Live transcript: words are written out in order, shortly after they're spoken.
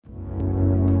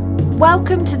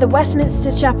Welcome to the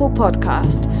Westminster Chapel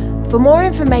podcast. For more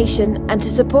information and to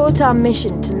support our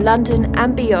mission to London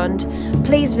and beyond,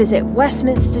 please visit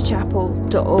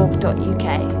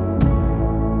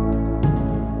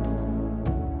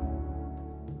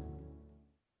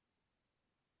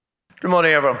westminsterchapel.org.uk. Good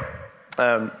morning,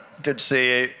 everyone. Good to see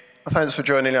you. Thanks for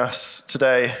joining us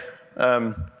today.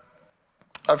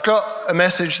 I've got a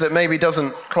message that maybe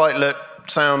doesn't quite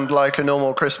sound like a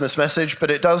normal Christmas message, but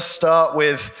it does start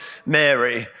with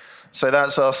Mary. So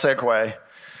that's our segue.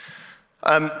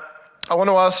 I want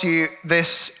to ask you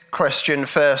this question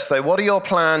first, though. What are your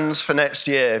plans for next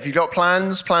year? Have you got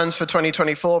plans for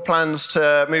 2024, plans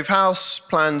to move house,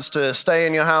 plans to stay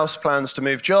in your house, plans to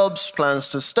move jobs, plans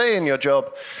to stay in your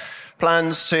job,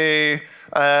 plans to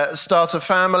start a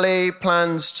family,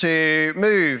 plans to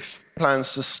move,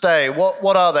 plans to stay?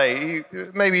 What are they?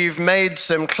 Maybe you've made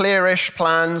some clearish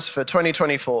plans for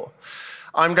 2024.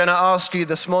 I'm going to ask you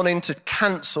this morning to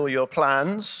cancel your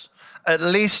plans, at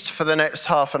least for the next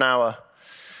half an hour,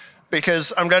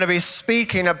 because I'm going to be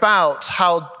speaking about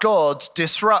how God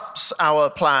disrupts our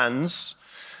plans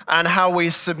and how we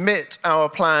submit our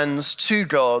plans to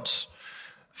God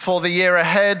for the year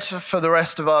ahead, for the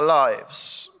rest of our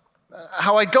lives.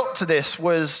 How I got to this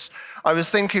was, I was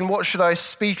thinking, what should I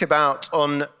speak about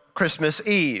on Christmas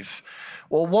Eve?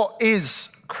 Well, what is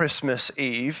Christmas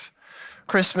Eve?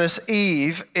 Christmas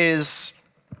Eve is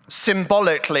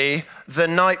symbolically the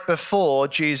night before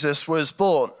Jesus was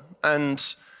born.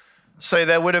 And so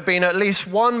there would have been at least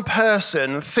one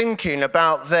person thinking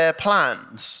about their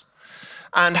plans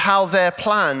and how their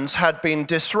plans had been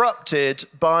disrupted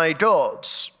by God.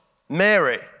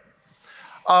 Mary,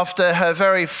 after her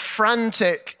very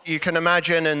frantic, you can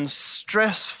imagine, and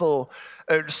stressful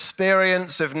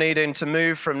experience of needing to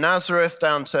move from Nazareth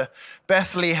down to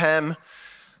Bethlehem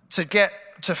to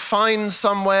find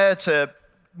somewhere to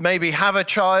maybe have a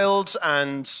child,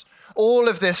 and all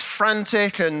of this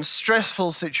frantic and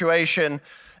stressful situation,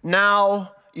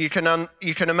 now you can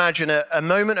imagine a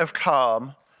moment of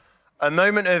calm, a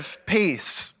moment of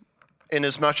peace, in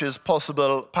as much as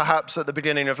possible, perhaps at the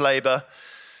beginning of labor,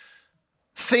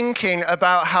 thinking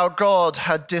about how God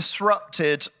had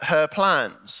disrupted her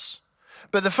plans.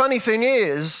 But the funny thing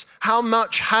is, how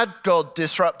much had God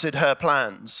disrupted her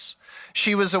plans?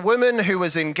 She was a woman who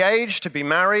was engaged to be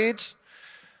married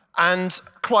and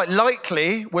quite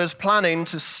likely was planning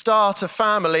to start a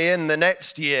family in the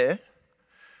next year.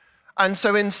 And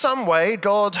so in some way,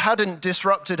 God hadn't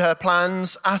disrupted her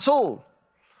plans at all.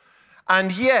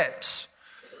 And yet,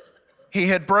 he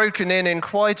had broken in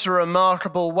quite a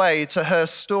remarkable way to her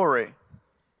story.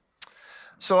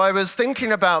 So I was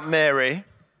thinking about Mary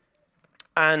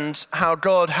and how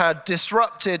God had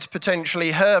disrupted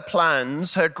potentially her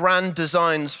plans, her grand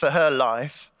designs for her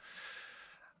life.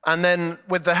 And then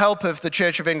with the help of the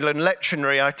Church of England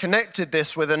lectionary, I connected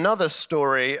this with another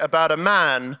story about a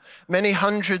man many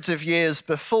hundreds of years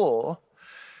before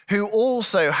who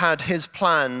also had his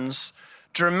plans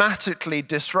dramatically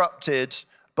disrupted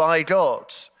by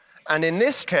God. And in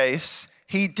this case,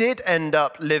 he did end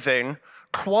up living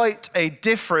quite a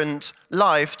different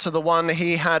life to the one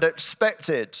he had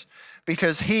expected,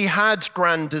 because he had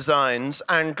grand designs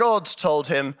and God told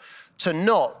him to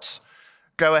not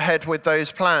go ahead with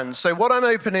those plans. So what I'm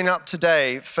opening up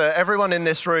today for everyone in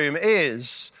this room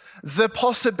is the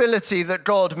possibility that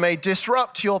God may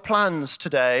disrupt your plans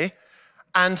today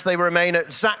and they remain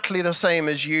exactly the same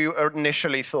as you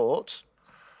initially thought.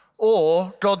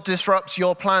 Or God disrupts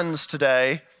your plans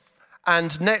today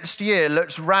and next year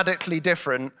looks radically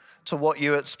different to what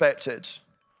you expected.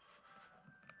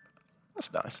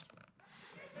 That's nice.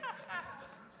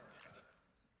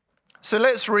 So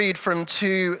let's read from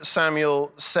 2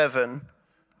 Samuel 7.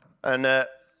 And are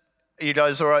you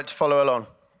guys all right to follow along?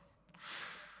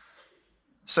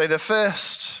 So there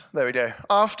we go.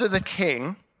 After the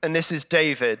king, and this is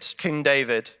David, King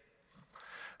David,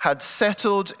 had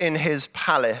settled in his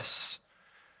palace,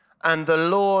 and the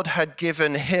Lord had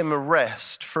given him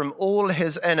rest from all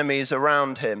his enemies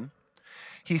around him,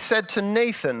 he said to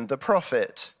Nathan the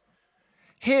prophet,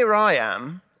 "Here I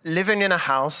am, living in a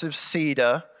house of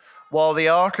cedar, while the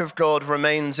ark of God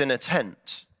remains in a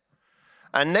tent."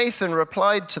 And Nathan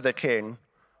replied to the king,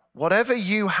 "Whatever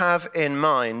you have in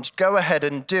mind, go ahead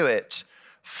and do it,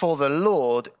 for the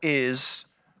Lord is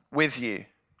with you."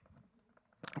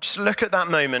 Just look at that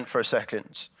moment for a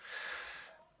second.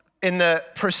 In the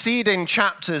preceding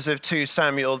chapters of 2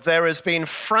 Samuel, there has been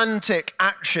frantic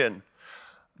action,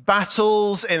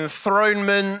 battles,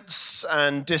 enthronements,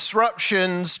 and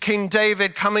disruptions. King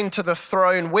David coming to the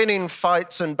throne, winning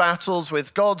fights and battles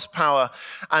with God's power.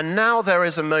 And now there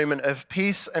is a moment of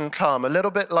peace and calm, a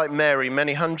little bit like Mary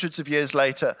many hundreds of years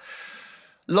later.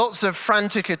 Lots of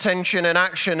frantic attention and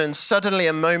action, and suddenly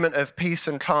a moment of peace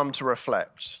and calm to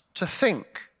reflect, to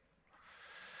think.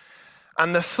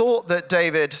 And the thought that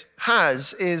David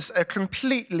has is a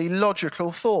completely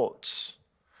logical thought.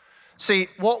 See,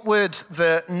 what would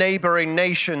the neighboring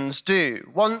nations do?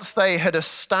 Once they had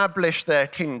established their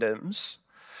kingdoms,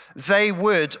 they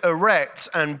would erect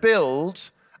and build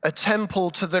a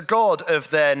temple to the God of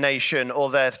their nation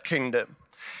or their kingdom.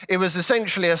 It was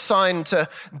essentially a sign to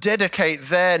dedicate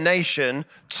their nation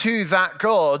to that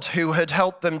God who had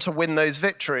helped them to win those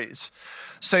victories.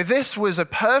 So this was a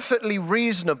perfectly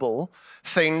reasonable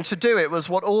thing to do. It was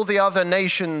what all the other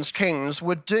nations' kings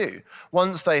would do.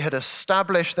 Once they had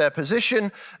established their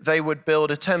position, they would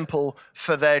build a temple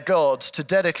for their God to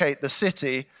dedicate the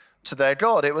city to their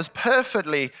God. It was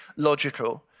perfectly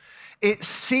logical. It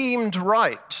seemed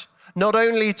right, not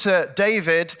only to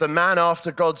David, the man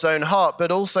after God's own heart,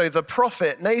 but also the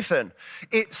prophet Nathan.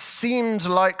 It seemed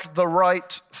like the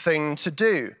right thing to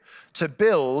do, to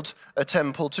build a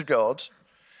temple to God.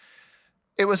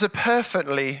 It was a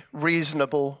perfectly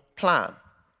reasonable plan.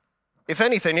 If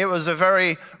anything, it was a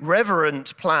very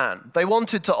reverent plan. They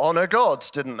wanted to honor God,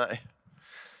 didn't they?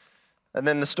 And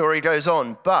then the story goes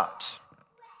on. But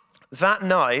that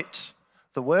night,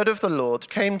 the word of the Lord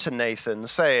came to Nathan,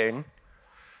 saying,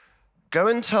 "Go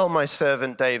and tell my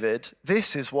servant David,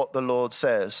 this is what the Lord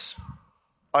says.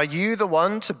 Are you the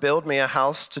one to build me a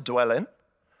house to dwell in?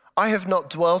 I have not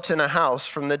dwelt in a house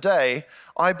from the day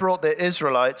I brought the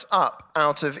Israelites up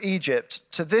out of Egypt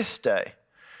to this day.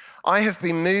 I have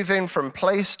been moving from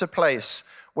place to place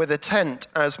with a tent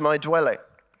as my dwelling.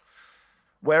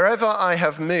 Wherever I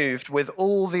have moved with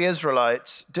all the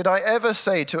Israelites, did I ever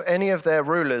say to any of their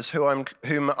rulers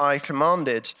whom I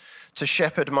commanded to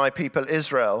shepherd my people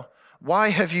Israel, 'Why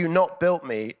have you not built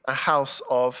me a house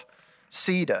of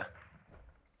cedar?'"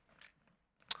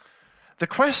 The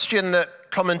question that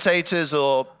commentators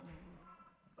or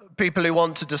people who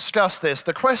want to discuss this,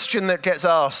 the question that gets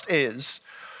asked is,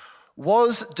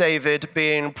 was David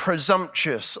being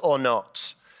presumptuous or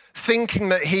not? Thinking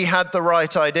that he had the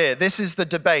right idea? This is the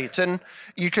debate, and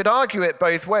you could argue it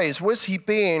both ways. Was he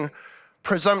being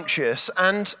presumptuous,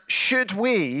 and should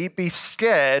we be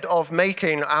scared of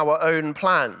making our own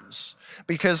plans?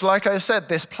 Because, like I said,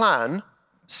 this plan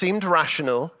seemed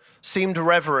rational, seemed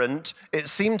reverent, it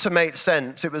seemed to make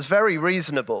sense, it was very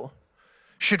reasonable.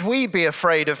 Should we be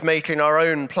afraid of making our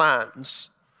own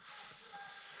plans?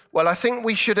 Well, I think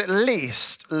we should at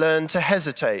least learn to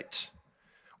hesitate.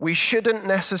 We shouldn't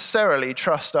necessarily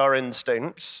trust our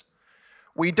instincts.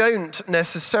 We don't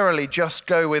necessarily just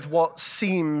go with what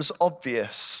seems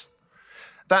obvious.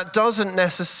 That doesn't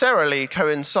necessarily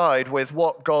coincide with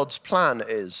what God's plan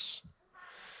is.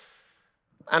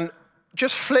 And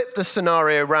just flip the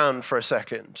scenario around for a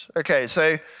second. Okay,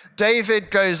 so David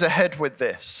goes ahead with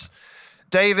this.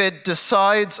 David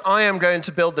decides, I am going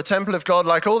to build the temple of God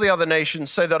like all the other nations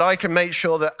so that I can make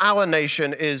sure that our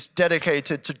nation is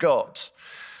dedicated to God.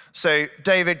 So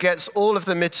David gets all of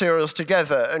the materials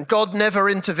together and God never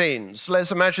intervenes.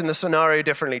 Let's imagine the scenario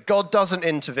differently. God doesn't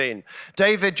intervene.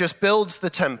 David just builds the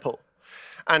temple,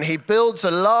 and he builds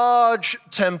a large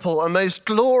temple, a most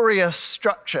glorious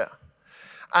structure.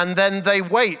 And then they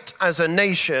wait as a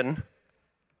nation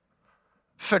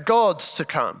for God to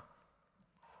come.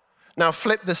 Now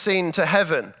flip the scene to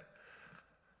heaven,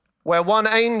 where one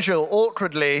angel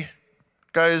awkwardly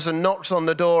goes and knocks on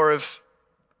the door of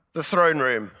the throne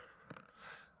room,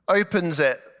 opens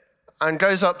it, and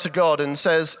goes up to God and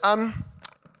says, I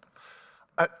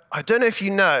don't know if you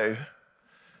know,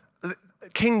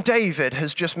 King David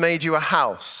has just made you a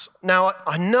house. Now,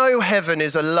 I know heaven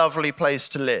is a lovely place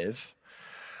to live,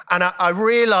 and I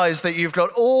realize that you've got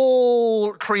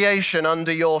all creation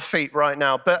under your feet right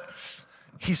now, but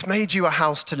he's made you a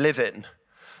house to live in.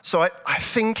 So I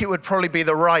think it would probably be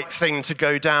the right thing to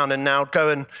go down and now go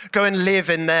and live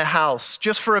in their house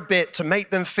just for a bit to make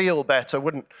them feel better,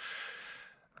 wouldn't?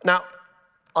 Now,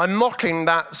 I'm mocking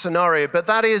that scenario, but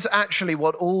that is actually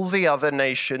what all the other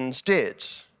nations did.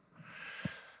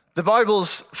 The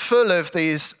Bible's full of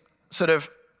these sort of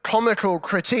comical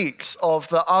critiques of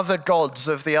the other gods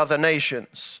of the other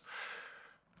nations,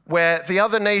 where the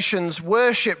other nations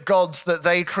worship gods that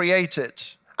they created,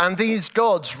 and these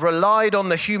gods relied on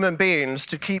the human beings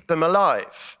to keep them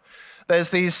alive. There's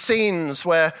these scenes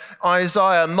where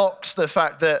Isaiah mocks the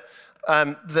fact that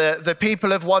the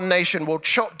people of one nation will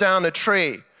chop down a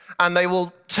tree and they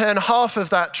will turn half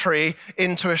of that tree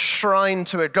into a shrine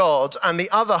to a god, and the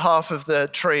other half of the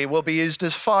tree will be used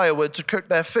as firewood to cook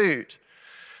their food.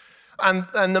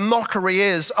 And the mockery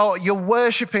is, oh, you're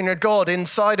worshiping a god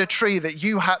inside a tree that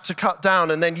you had to cut down,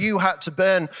 and then you had to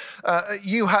burn,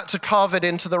 you had to carve it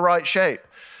into the right shape.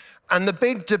 And the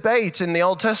big debate in the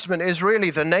Old Testament is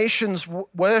really the nations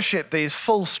worship these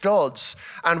false gods,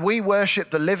 and we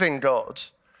worship the living God.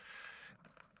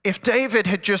 If David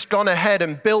had just gone ahead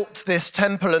and built this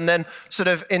temple and then sort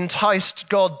of enticed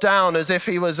God down as if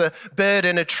he was a bird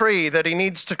in a tree that he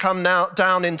needs to come now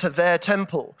down into their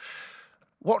temple,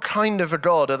 what kind of a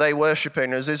God are they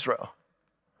worshiping as Israel?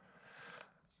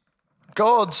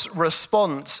 God's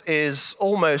response is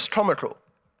almost comical.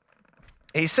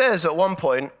 He says at one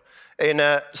point in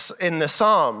the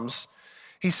Psalms,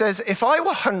 he says, if I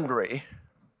were hungry,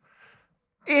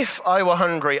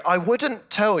 I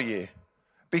wouldn't tell you,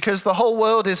 because the whole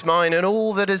world is mine and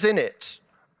all that is in it.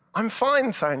 I'm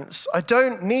fine, thanks. I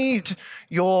don't need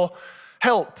your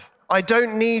help. I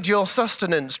don't need your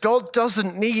sustenance. God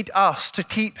doesn't need us to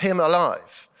keep him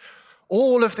alive.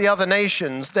 All of the other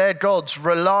nations, their gods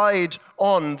relied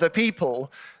on the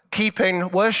people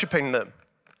worshiping them.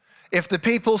 If the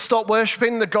people stop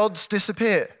worshiping, the gods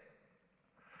disappear.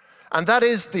 And that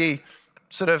is the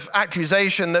sort of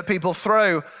accusation that people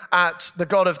throw at the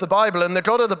God of the Bible. And the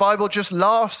God of the Bible just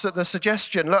laughs at the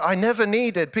suggestion. Look, I never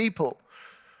needed people.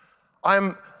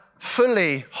 I'm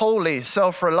fully, wholly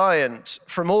self-reliant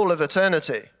from all of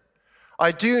eternity.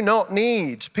 I do not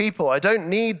need people. I don't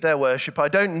need their worship. I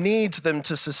don't need them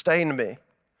to sustain me.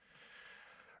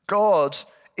 God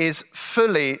is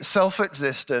fully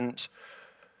self-existent.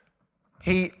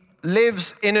 He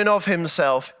lives in and of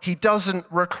himself. He doesn't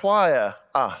require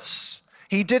us.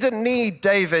 He didn't need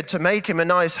David to make him a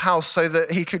nice house so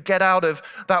that he could get out of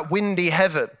that windy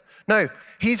heaven. No,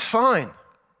 he's fine.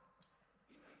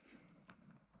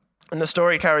 And the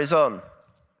story carries on.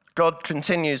 God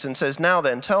continues and says, now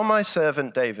then, tell my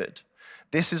servant David,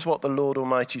 this is what the Lord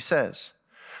Almighty says.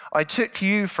 I took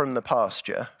you from the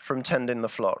pasture, from tending the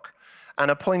flock, and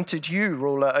appointed you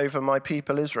ruler over my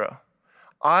people Israel.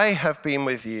 I have been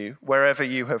with you wherever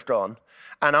you have gone,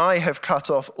 and I have cut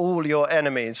off all your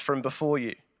enemies from before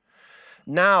you.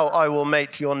 Now I will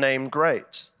make your name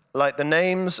great, like the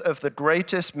names of the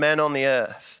greatest men on the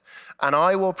earth, and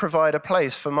I will provide a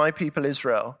place for my people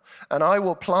Israel, and I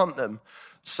will plant them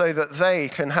so that they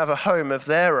can have a home of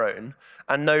their own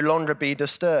and no longer be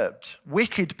disturbed.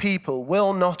 Wicked people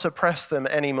will not oppress them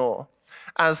anymore,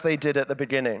 as they did at the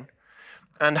beginning,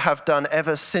 and have done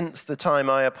ever since the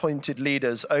time I appointed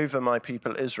leaders over my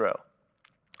people Israel.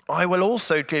 I will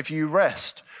also give you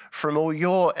rest from all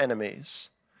your enemies.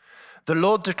 The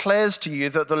Lord declares to you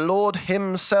that the Lord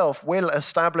himself will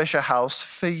establish a house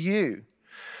for you.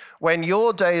 When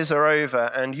your days are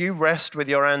over and you rest with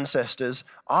your ancestors,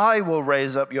 I will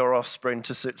raise up your offspring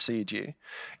to succeed you,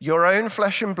 your own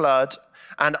flesh and blood,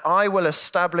 and I will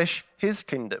establish his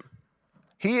kingdom.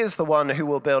 He is the one who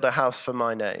will build a house for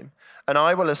my name, and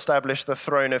I will establish the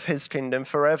throne of his kingdom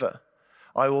forever.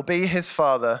 I will be his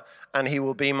father, and he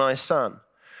will be my son.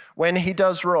 When he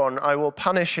does wrong, I will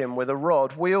punish him with a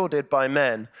rod wielded by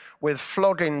men, with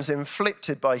floggings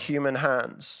inflicted by human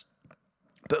hands.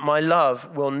 But my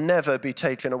love will never be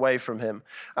taken away from him,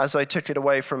 as I took it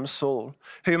away from Saul,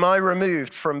 whom I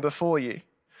removed from before you.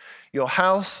 Your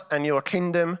house and your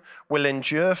kingdom will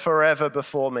endure forever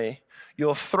before me.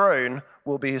 Your throne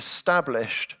will be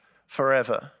established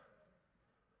forever.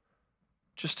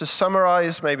 Just to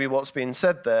summarize maybe what's been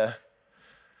said there,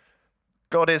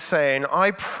 God is saying,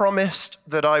 I promised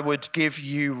that I would give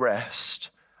you rest,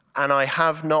 and I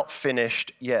have not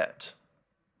finished yet.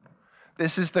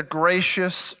 This is the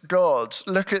gracious God.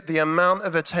 Look at the amount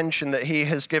of attention that he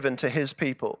has given to his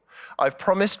people. I've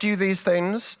promised you these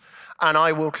things, and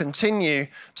I will continue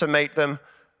to make them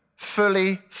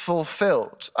fully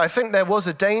fulfilled. I think there was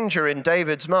a danger in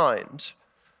David's mind.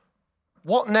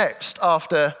 What next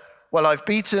after, well,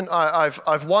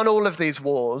 I've won all of these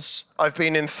wars, I've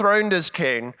been enthroned as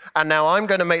king, and now I'm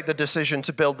going to make the decision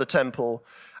to build the temple,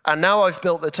 and now I've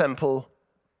built the temple,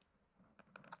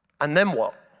 and then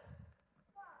what?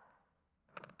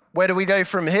 Where do we go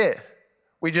from here?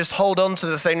 We just hold on to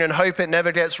the thing and hope it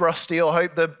never gets rusty or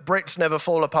hope the bricks never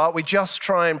fall apart. We just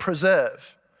try and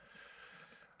preserve.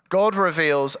 God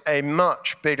reveals a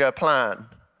much bigger plan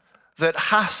that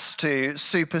has to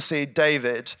supersede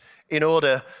David in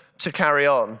order to carry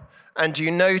on. And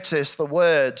you notice the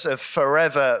words of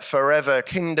forever, forever,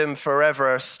 kingdom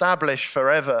forever, establish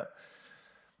forever.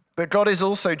 But God is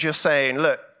also just saying,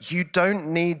 look, you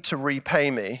don't need to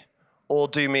repay me or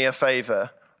do me a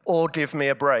favor or give me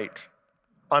a break.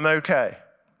 I'm okay.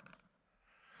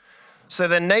 So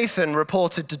then Nathan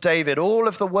reported to David all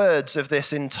of the words of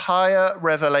this entire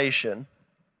revelation.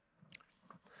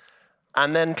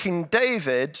 And then King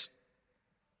David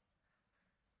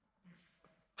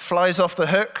flies off the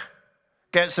hook,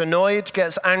 gets annoyed,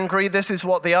 gets angry. This is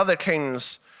what the other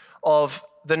kings of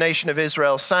the nation of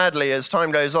Israel, sadly, as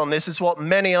time goes on, this is what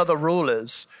many other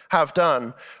rulers have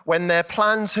done. When their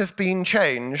plans have been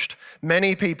changed,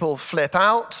 many people flip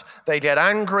out, they get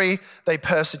angry, they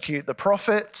persecute the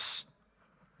prophets.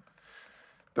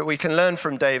 But we can learn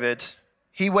from David.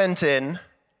 He went in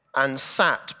and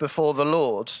sat before the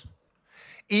Lord.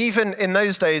 Even in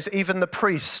those days, even the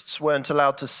priests weren't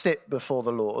allowed to sit before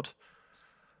the Lord.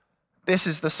 This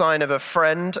is the sign of a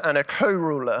friend and a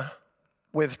co-ruler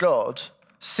with God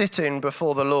sitting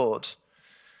before the Lord.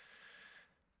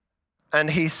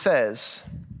 And he says,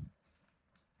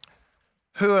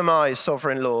 "Who am I,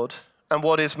 sovereign Lord, and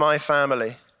what is my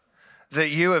family, that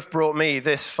you have brought me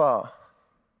this far?"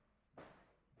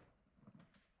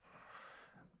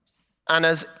 And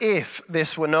as if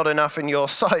this were not enough in your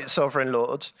sight, sovereign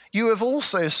Lord, you have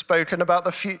also spoken about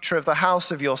the future of the house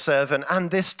of your servant,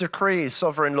 and this decree,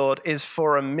 sovereign Lord, is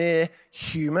for a mere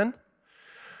human.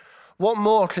 What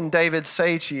more can David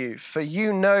say to you? For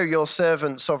you know your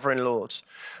servant, sovereign Lord.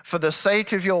 For the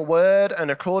sake of your word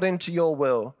and according to your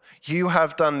will, you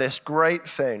have done this great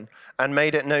thing and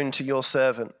made it known to your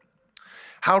servant.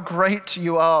 How great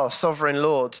you are, sovereign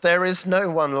Lord. There is no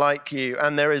one like you,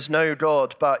 and there is no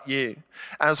God but you,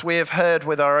 as we have heard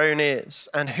with our own ears.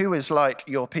 And who is like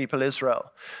your people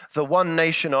Israel, the one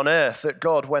nation on earth that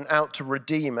God went out to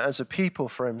redeem as a people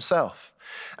for himself,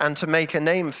 and to make a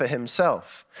name for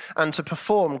himself, and to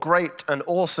perform great and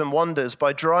awesome wonders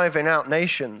by driving out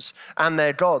nations and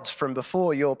their gods from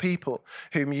before your people,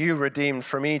 whom you redeemed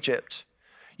from Egypt.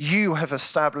 You have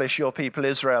established your people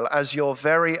Israel as your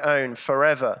very own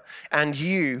forever, and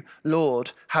you,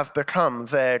 Lord, have become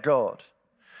their God.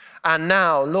 And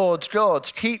now, Lord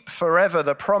God, keep forever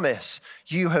the promise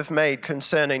you have made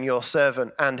concerning your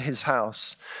servant and his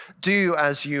house. Do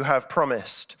as you have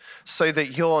promised, so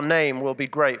that your name will be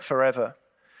great forever.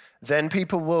 Then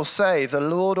people will say, the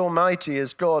Lord Almighty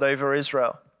is God over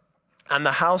Israel, and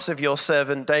the house of your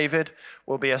servant David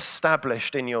will be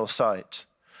established in your sight.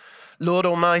 Lord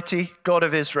Almighty, God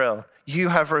of Israel, you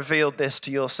have revealed this to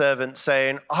your servant,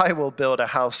 saying, I will build a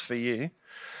house for you.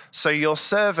 So your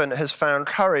servant has found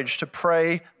courage to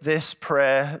pray this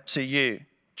prayer to you.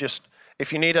 Just,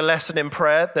 if you need a lesson in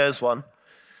prayer, there's one.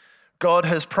 God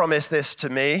has promised this to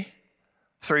me.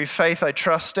 Through faith, I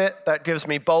trust it. That gives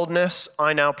me boldness.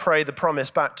 I now pray the promise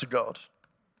back to God.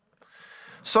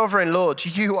 Sovereign Lord,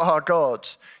 you are God.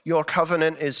 Your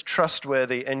covenant is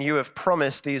trustworthy, and you have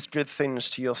promised these good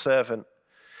things to your servant.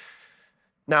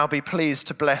 Now be pleased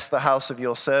to bless the house of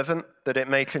your servant, that it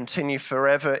may continue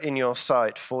forever in your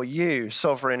sight. For you,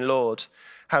 sovereign Lord,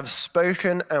 have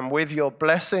spoken, and with your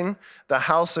blessing, the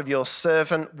house of your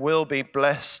servant will be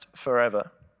blessed forever.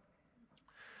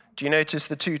 Do you notice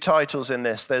the two titles in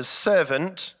this? There's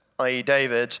servant, i.e.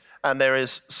 David, and there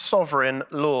is sovereign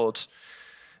Lord.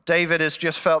 David has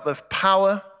just felt the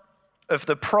power of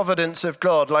the providence of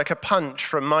God like a punch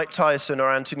from Mike Tyson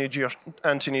or Anthony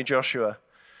Joshua.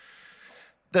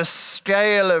 The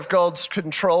scale of God's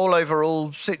control over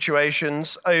all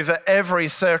situations, over every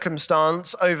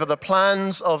circumstance, over the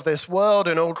plans of this world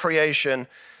and all creation,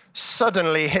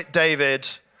 suddenly hit David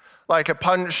like a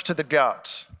punch to the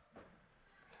gut.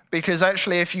 Because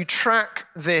actually, if you track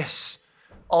this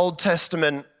Old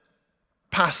Testament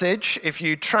passage, if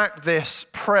you track this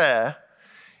prayer,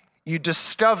 you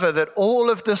discover that all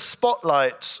of the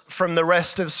spotlights from the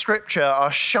rest of Scripture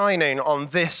are shining on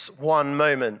this one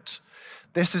moment.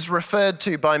 This is referred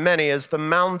to by many as the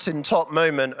mountaintop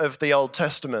moment of the Old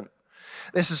Testament.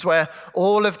 This is where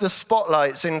all of the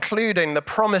spotlights, including the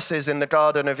promises in the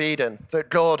Garden of Eden, that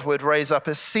God would raise up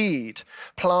a seed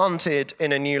planted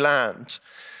in a new land.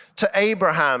 To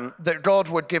Abraham, that God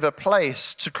would give a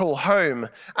place to call home,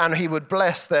 and he would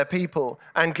bless their people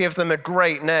and give them a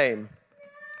great name.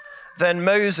 Then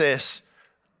Moses,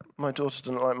 my daughter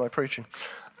didn't like my preaching.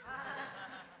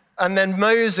 And then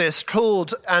Moses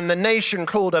called, and the nation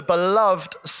called a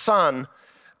beloved son,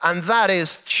 and that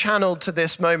is channeled to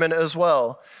this moment as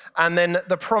well. And then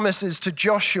the promises to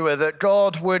Joshua that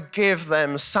God would give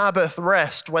them Sabbath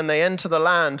rest when they enter the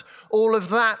land, all of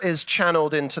that is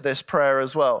channeled into this prayer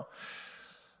as well.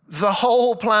 The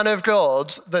whole plan of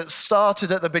God that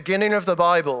started at the beginning of the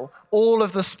Bible, all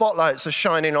of the spotlights are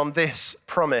shining on this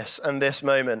promise and this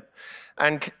moment.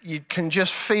 And you can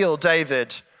just feel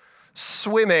David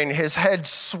swimming, his head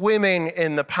swimming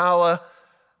in the power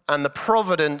and the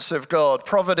providence of God.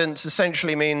 Providence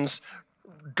essentially means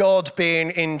God being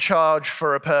in charge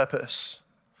for a purpose.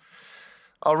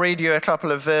 I'll read you a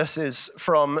couple of verses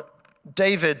from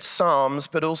David's Psalms,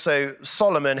 but also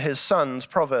Solomon, his son's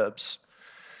Proverbs.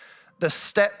 The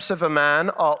steps of a man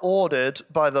are ordered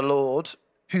by the Lord,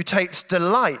 who takes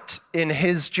delight in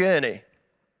his journey.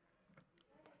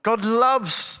 God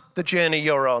loves the journey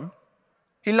you're on.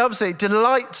 He loves it, he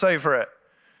delights over it.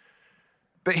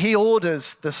 But he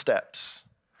orders the steps.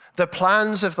 The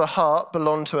plans of the heart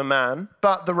belong to a man,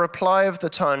 but the reply of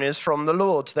the tongue is from the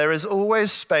Lord. There is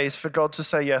always space for God to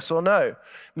say yes or no.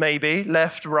 Maybe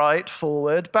left, right,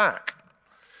 forward, back.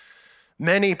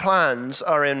 Many plans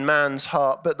are in man's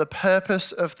heart, but the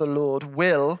purpose of the Lord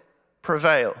will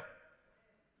prevail.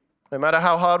 No matter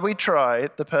how hard we try,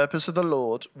 the purpose of the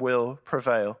Lord will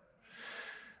prevail.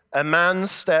 A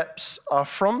man's steps are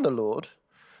from the Lord,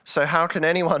 so how can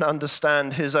anyone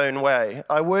understand his own way?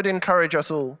 I would encourage us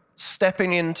all,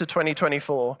 stepping into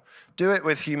 2024, do it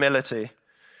with humility,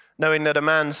 knowing that a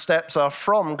man's steps are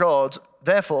from God.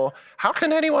 Therefore, how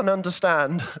can anyone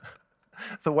understand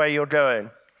the way you're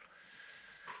going?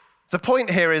 The point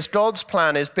here is God's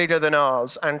plan is bigger than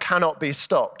ours and cannot be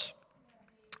stopped.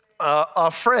 Our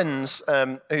friends,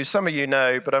 who some of you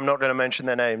know, but I'm not going to mention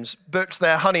their names, booked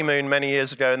their honeymoon many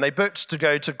years ago, and they booked to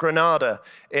go to Granada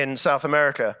in South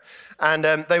America. And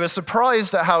they were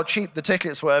surprised at how cheap the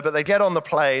tickets were, but they get on the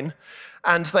plane,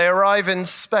 and they arrive in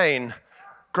Spain,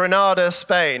 Granada,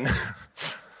 Spain.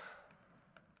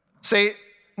 See,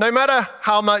 no matter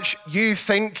how much you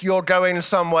think you're going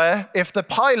somewhere, if the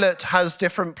pilot has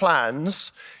different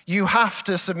plans, you have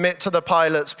to submit to the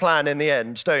pilot's plan in the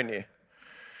end, don't you?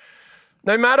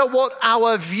 No matter what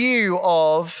our view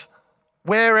of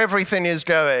where everything is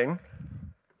going,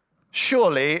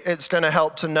 surely it's going to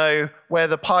help to know where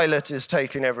the pilot is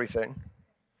taking everything.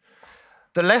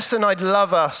 The lesson I'd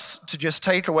love us to just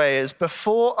take away is,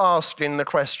 before asking the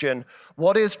question,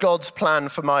 what is God's plan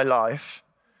for my life?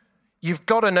 You've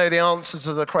got to know the answer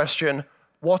to the question,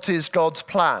 what is God's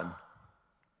plan?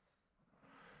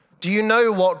 Do you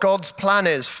know what God's plan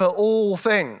is for all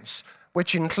things,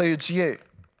 which includes you?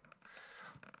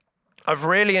 I've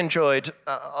really enjoyed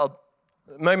a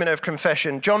moment of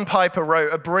confession. John Piper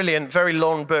wrote a brilliant, very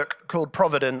long book called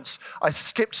Providence. I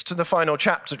skipped to the final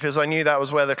chapter because I knew that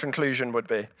was where the conclusion would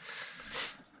be.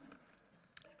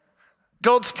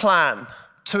 God's plan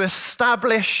to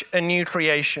establish a new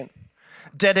creation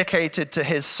dedicated to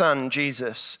his son,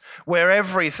 Jesus, where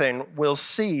everything will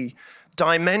see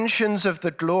dimensions of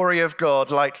the glory of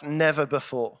God like never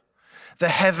before. The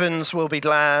heavens will be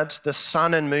glad, the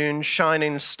sun and moon,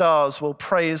 shining stars will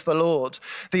praise the Lord.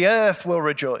 The earth will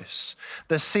rejoice,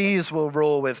 the seas will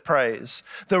roar with praise.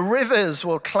 The rivers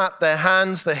will clap their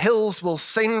hands, the hills will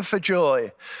sing for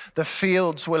joy. The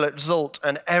fields will exult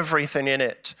and everything in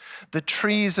it. The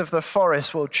trees of the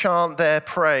forest will chant their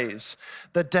praise.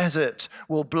 The desert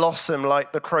will blossom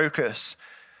like the crocus.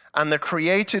 And the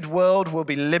created world will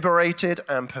be liberated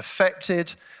and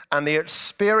perfected, and the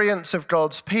experience of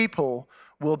God's people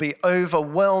will be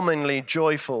overwhelmingly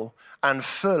joyful and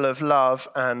full of love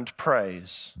and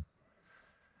praise.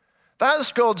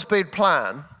 That's God's big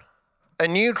plan, a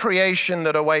new creation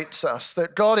that awaits us,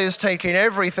 that God is taking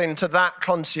everything to that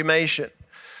consummation,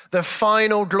 the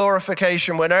final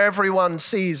glorification when everyone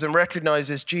sees and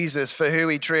recognizes Jesus for who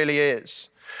he truly is.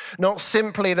 Not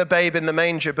simply the babe in the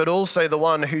manger, but also the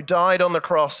one who died on the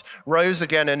cross, rose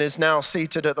again, and is now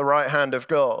seated at the right hand of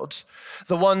God.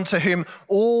 The one to whom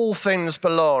all things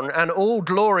belong and all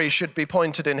glory should be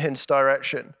pointed in his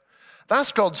direction.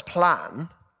 That's God's plan.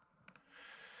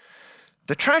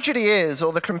 The tragedy is,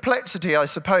 or the complexity, I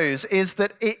suppose, is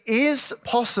that it is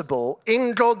possible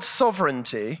in God's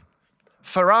sovereignty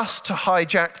for us to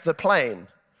hijack the plane.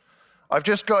 I've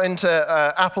just got into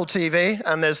Apple TV,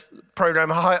 and there's the program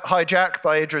Hijack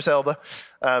by Idris Elba.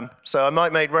 So I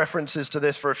might make references to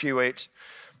this for a few weeks.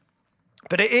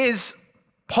 But it is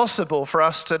possible for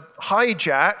us to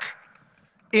hijack,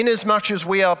 in as much as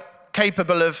we are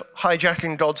capable of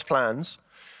hijacking God's plans,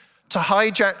 to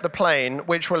hijack the plane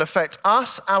which will affect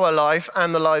us, our life,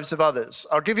 and the lives of others.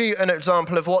 I'll give you an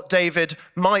example of what David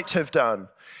might have done.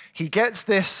 He gets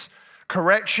this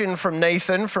correction from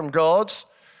Nathan, from God,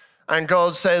 and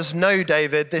God says, no,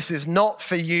 David, this is not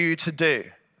for you to do.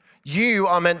 You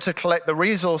are meant to collect the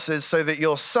resources so that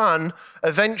your son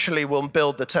eventually will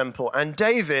build the temple. And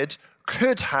David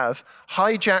could have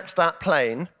hijacked that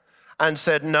plane and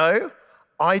said, no,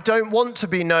 I don't want to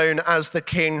be known as the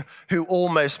king who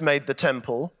almost made the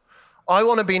temple. I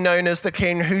want to be known as the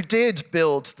king who did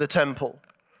build the temple,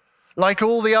 like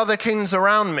all the other kings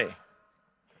around me.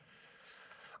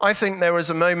 I think there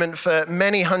was a moment for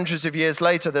many hundreds of years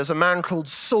later. There's a man called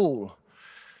Saul.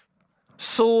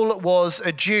 Saul was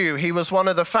a Jew. He was one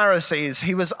of the Pharisees.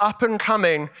 He was up and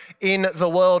coming in the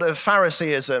world of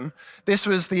Phariseeism. This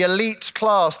was the elite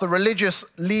class, the religious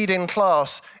leading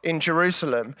class in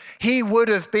Jerusalem. He would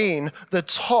have been the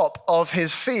top of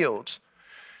his field.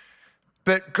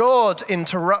 But God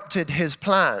interrupted his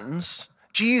plans.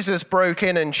 Jesus broke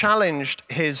in and challenged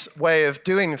his way of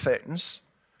doing things.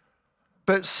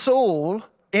 But Saul,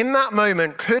 in that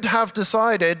moment, could have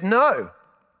decided, no,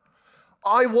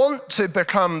 I want to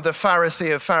become the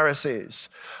Pharisee of Pharisees.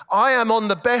 I am on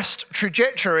the best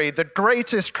trajectory, the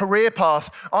greatest career path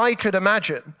I could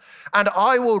imagine, and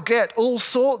I will get all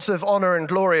sorts of honor and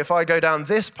glory if I go down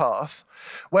this path.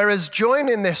 Whereas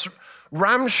joining this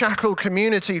ramshackle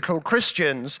community called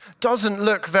Christians doesn't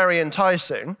look very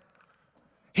enticing.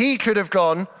 He could have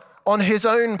gone on his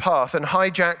own path and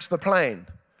hijacked the plane.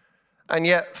 And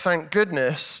yet, thank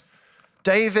goodness,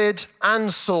 David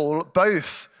and Saul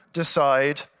both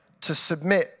decide to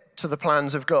submit to the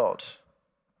plans of God.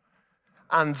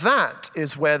 And that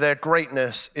is where their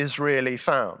greatness is really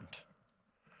found.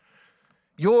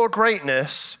 Your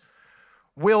greatness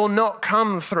will not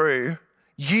come through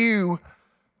you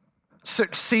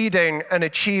succeeding and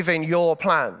achieving your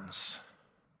plans.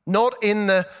 Not in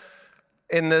the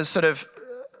sort of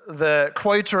the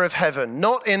quota of heaven,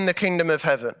 not in the kingdom of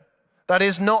heaven. That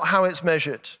is not how it's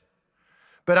measured.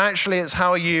 But actually it's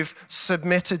how you've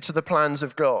submitted to the plans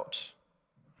of God.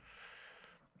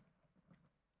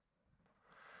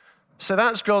 So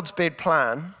that's God's big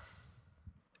plan.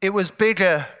 It was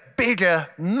bigger,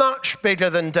 much bigger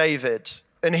than David.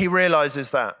 And he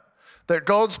realizes that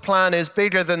God's plan is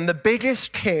bigger than the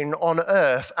biggest king on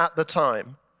earth at the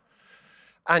time.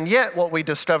 And yet what we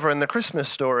discover in the Christmas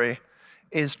story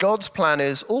is God's plan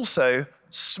is also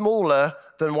smaller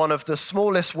than one of the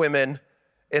smallest women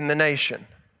in the nation.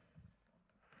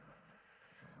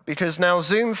 Because now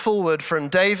zoom forward from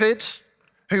David,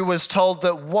 who was told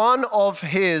that one of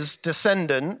his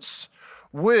descendants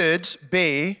would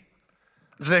be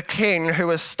the king who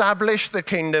established the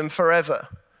kingdom forever.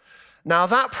 Now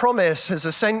that promise has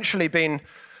essentially been,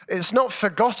 it's not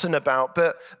forgotten about,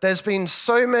 but there's been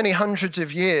so many hundreds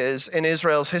of years in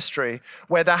Israel's history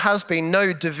where there has been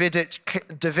no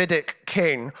Davidic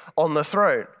king on the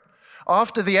throne.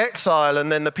 After the exile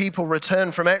and then the people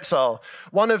returned from exile,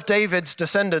 one of David's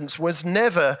descendants was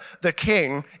never the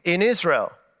king in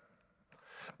Israel.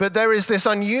 But there is this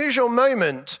unusual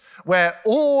moment where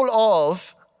all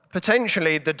of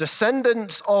potentially the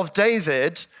descendants of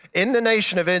David in the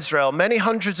nation of Israel, many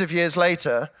hundreds of years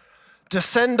later,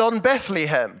 descend on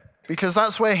Bethlehem, because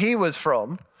that's where he was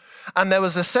from. And there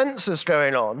was a census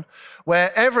going on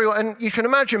where everyone, and you can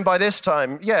imagine by this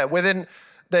time,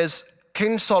 there's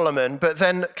King Solomon, but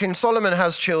then King Solomon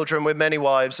has children with many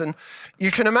wives, and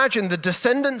you can imagine the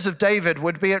descendants of David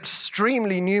would be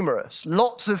extremely numerous.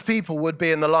 Lots of people would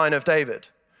be in the line of David.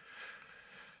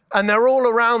 And they're all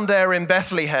around there in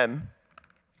Bethlehem.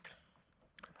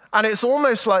 And it's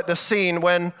almost like the scene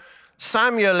when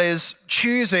Samuel is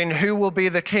choosing who will be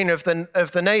the king of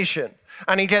the nation.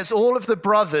 And he gets all of the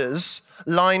brothers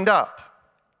lined up.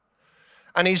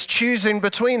 And he's choosing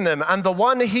between them. And the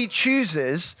one he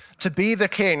chooses to be the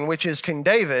king, which is King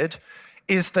David,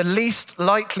 is the least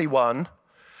likely one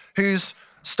who's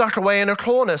stuck away in a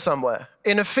corner somewhere,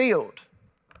 in a field.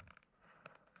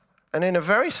 And in a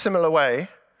very similar way,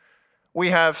 we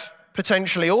have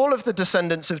potentially all of the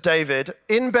descendants of David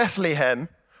in Bethlehem,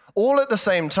 all at the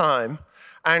same time,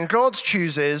 and God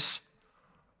chooses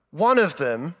one of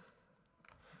them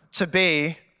to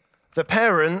be the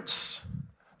parents,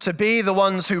 to be the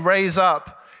ones who raise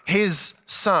up his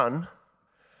son,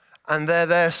 and they're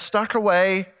there stuck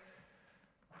away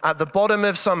at the bottom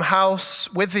of some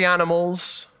house with the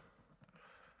animals,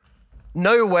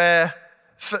 nowhere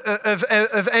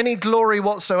of any glory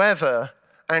whatsoever,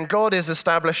 and God is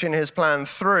establishing his plan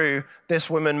through this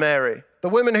woman, Mary. The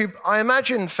woman who I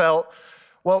imagine felt,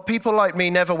 well, people like me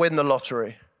never win the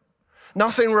lottery.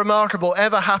 Nothing remarkable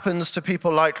ever happens to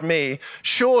people like me.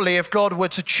 Surely if God were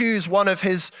to choose one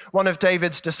of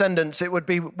David's descendants, it would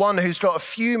be one who's got a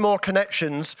few more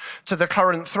connections to the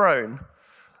current throne,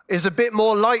 is a bit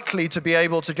more likely to be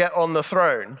able to get on the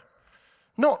throne.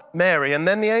 Not Mary. And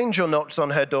then the angel knocks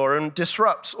on her door and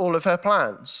disrupts all of her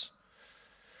plans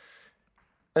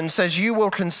and says, you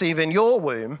will conceive in your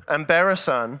womb and bear a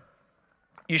son.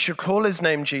 You should call his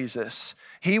name Jesus.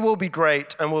 He will be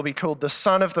great and will be called the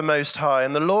Son of the Most High,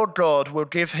 and the Lord God will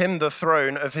give him the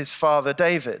throne of his father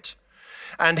David.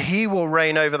 And he will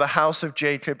reign over the house of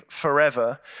Jacob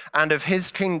forever, and of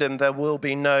his kingdom there will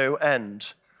be no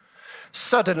end.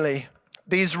 Suddenly,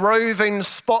 these roving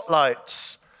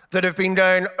spotlights that have been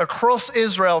going across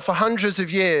Israel for hundreds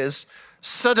of years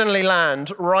suddenly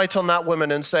land right on that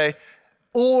woman and say,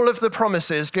 all of the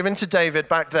promises given to David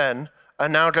back then are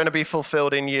now going to be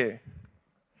fulfilled in you.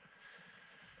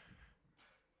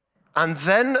 And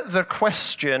then the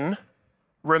question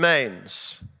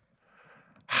remains,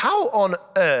 how on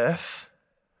earth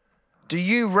do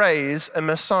you raise a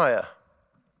Messiah?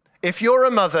 If you're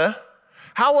a mother,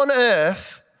 how on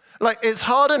earth, it's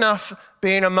hard enough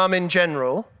being a mum in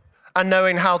general and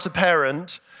knowing how to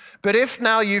parent, but if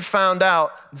now you've found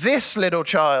out this little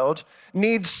child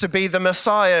needs to be the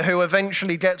Messiah who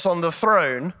eventually gets on the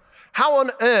throne, how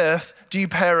on earth do you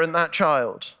parent that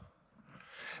child?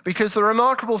 Because the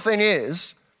remarkable thing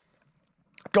is,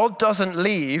 God doesn't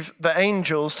leave the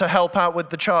angels to help out with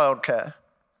the childcare.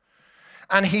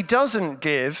 And he doesn't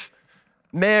give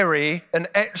Mary an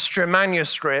extra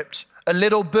manuscript, a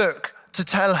little book to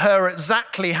tell her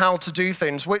exactly how to do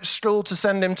things, which school to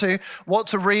send him to, what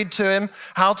to read to him,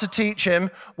 how to teach him,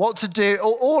 what to do,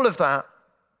 all of that.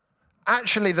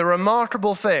 Actually, the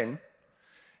remarkable thing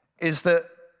is that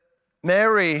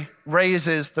Mary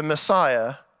raises the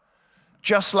Messiah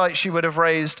just like she would have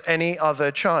raised any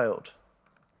other child.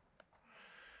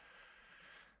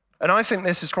 And I think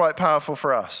this is quite powerful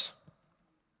for us,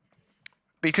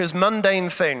 because mundane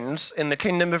things in the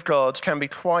kingdom of God can be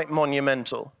quite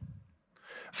monumental.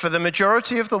 For the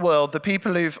majority of the world, the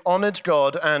people who've honored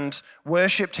God and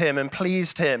worshipped him and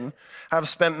pleased him have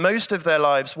spent most of their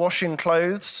lives washing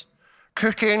clothes,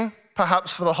 cooking,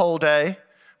 perhaps for the whole day,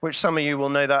 which some of you will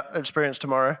know that experience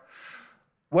tomorrow,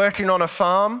 working on a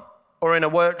farm or in a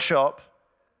workshop.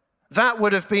 That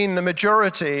would have been the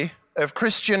majority of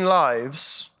Christian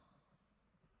lives.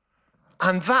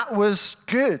 And that was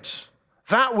good.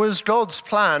 That was God's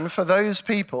plan for those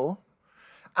people.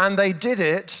 And they did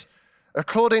it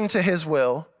according to his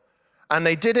will. And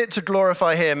they did it to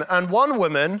glorify him. And one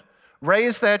woman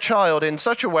raised their child in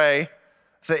such a way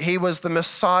that he was the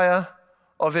Messiah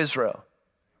of Israel,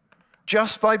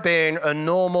 just by being a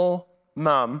normal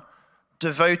mum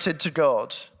devoted to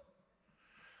God.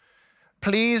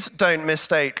 Please don't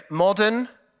mistake modern,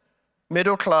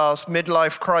 middle-class,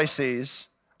 midlife crises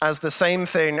as the same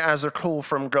thing as a call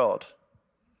from God.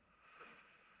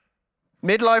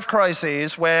 Midlife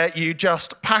crises where you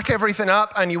just pack everything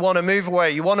up and you want to move away.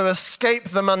 You want to escape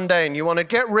the mundane. You want to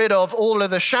get rid of all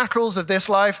of the shackles of this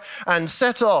life and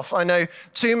set off. I know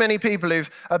too many people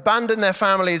who've abandoned their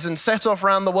families and set off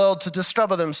around the world to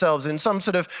discover themselves in some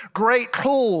sort of great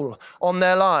call on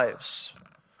their lives.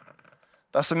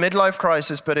 That's a midlife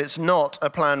crisis, but it's not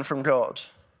a plan from God.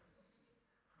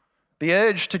 The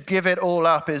urge to give it all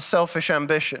up is selfish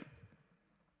ambition.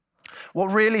 What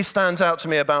really stands out to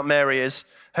me about Mary is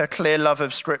her clear love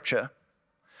of Scripture.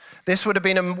 This would have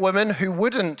been a woman who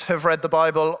wouldn't have read the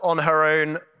Bible on her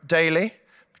own daily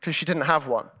because she didn't have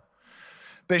one.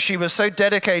 But she was so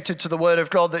dedicated to the Word of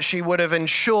God that she would have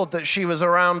ensured that she was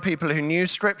around people who knew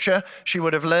Scripture. She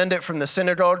would have learned it from the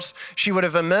synagogues. She would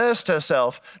have immersed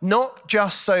herself, not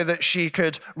just so that she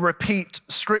could repeat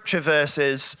Scripture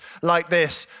verses like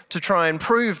this to try and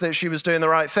prove that she was doing the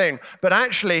right thing, but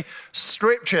actually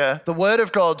Scripture, the Word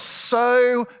of God,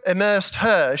 so immersed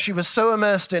her, she was so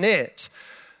immersed in it,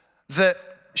 that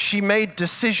she made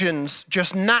decisions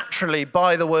just naturally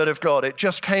by the Word of God. It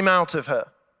just came out of her.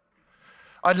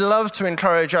 I'd love to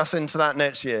encourage us into that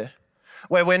next year,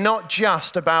 where we're not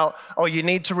just about, you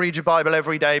need to read your Bible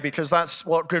every day because that's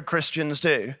what good Christians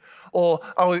do, or,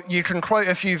 you can quote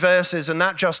a few verses and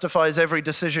that justifies every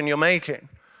decision you're making.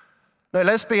 No,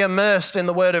 let's be immersed in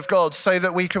the Word of God so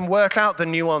that we can work out the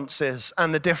nuances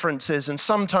and the differences, and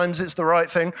sometimes it's the right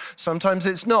thing, sometimes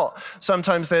it's not.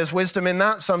 Sometimes there's wisdom in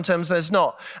that, sometimes there's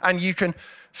not. And you can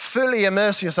fully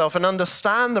immerse yourself and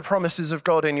understand the promises of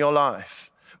God in your life.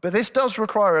 But this does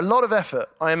require a lot of effort.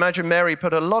 I imagine Mary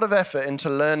put a lot of effort into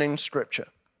learning Scripture.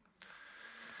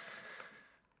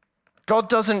 God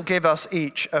doesn't give us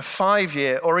each a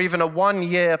 5-year or even a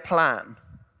 1-year plan.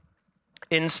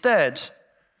 Instead,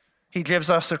 he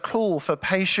gives us a call for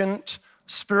patient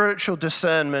spiritual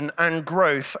discernment and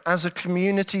growth as a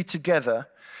community together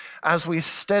as we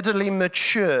steadily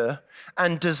mature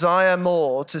and desire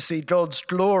more to see God's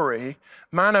glory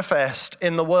manifest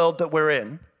in the world that we're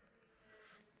in.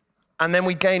 And then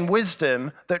we gain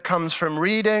wisdom that comes from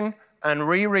reading and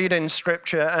rereading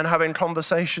Scripture and having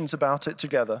conversations about it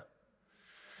together.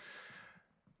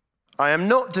 I am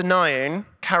not denying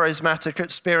charismatic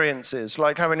experiences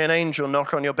like having an angel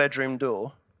knock on your bedroom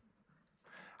door.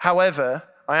 However,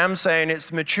 I am saying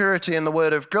it's maturity in the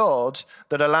Word of God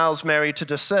that allows Mary to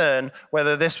discern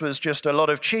whether this was just a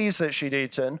lot of cheese that she'd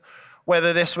eaten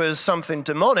whether this was something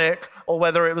demonic or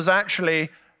whether it was actually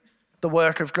the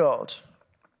work of God.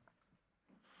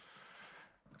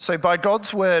 So by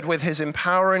God's word with his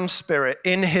empowering spirit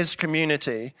in his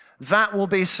community, that will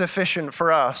be sufficient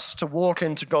for us to walk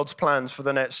into God's plans for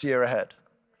the next year ahead.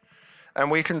 And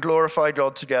we can glorify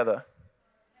God together.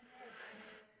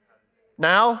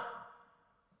 Now,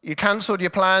 you cancelled your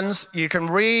plans. You can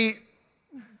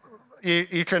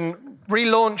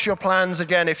relaunch your plans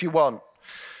again if you want.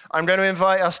 I'm going to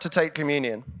invite us to take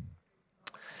communion.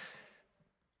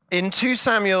 In 2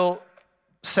 Samuel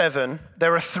 7,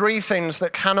 there are 3 things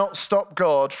that cannot stop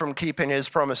God from keeping his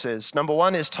promises. Number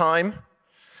 1 is time.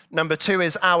 Number 2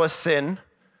 is our sin.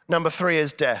 Number 3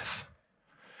 is death.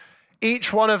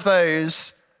 Each one of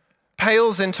those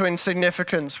pales into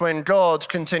insignificance when God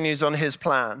continues on his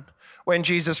plan. When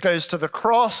Jesus goes to the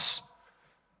cross,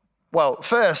 well,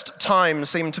 first, time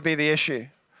seemed to be the issue.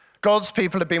 God's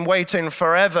people had been waiting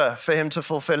forever for him to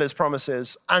fulfill his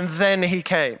promises, and then he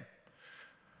came.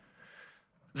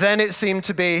 Then it seemed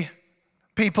to be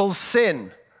people's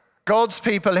sin. God's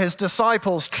people, his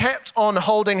disciples, kept on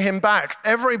holding him back.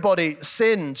 Everybody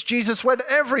sinned. Jesus went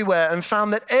everywhere and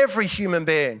found that every human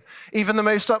being, even the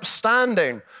most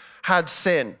upstanding, had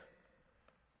sin.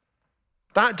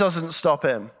 That doesn't stop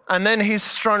him. And then he's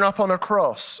strung up on a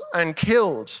cross and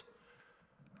killed.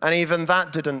 And even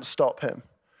that didn't stop him,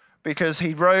 because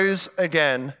he rose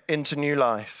again into new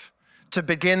life to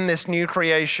begin this new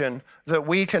creation that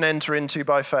we can enter into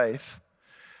by faith.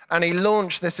 And he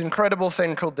launched this incredible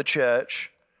thing called the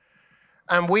church.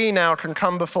 And we now can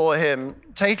come before him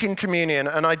taking communion.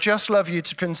 And I just love you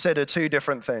to consider 2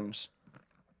 different things.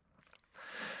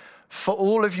 For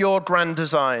all of your grand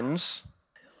designs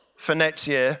for next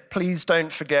year, please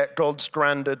don't forget God's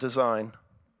grander design.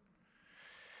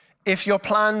 If your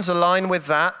plans align with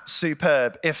that,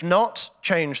 superb. If not,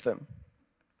 change them.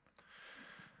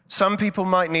 Some people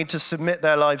might need to submit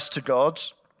their lives to God.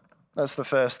 That's the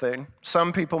first thing.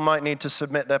 Some people might need to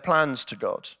submit their plans to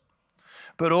God.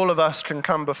 But all of us can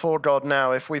come before God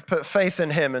now if we've put faith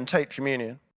in him and take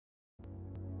communion.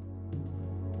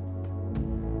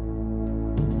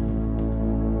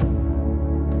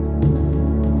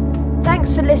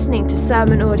 Thanks for listening to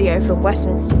sermon audio from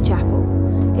Westminster Chapel.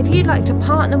 If you'd like to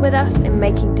partner with us in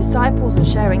making disciples and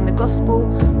sharing the gospel,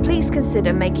 please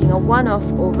consider making a one-off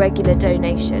or regular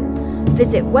donation.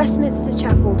 Visit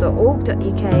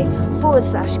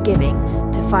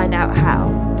westminsterchapel.org.uk/giving to find out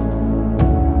how.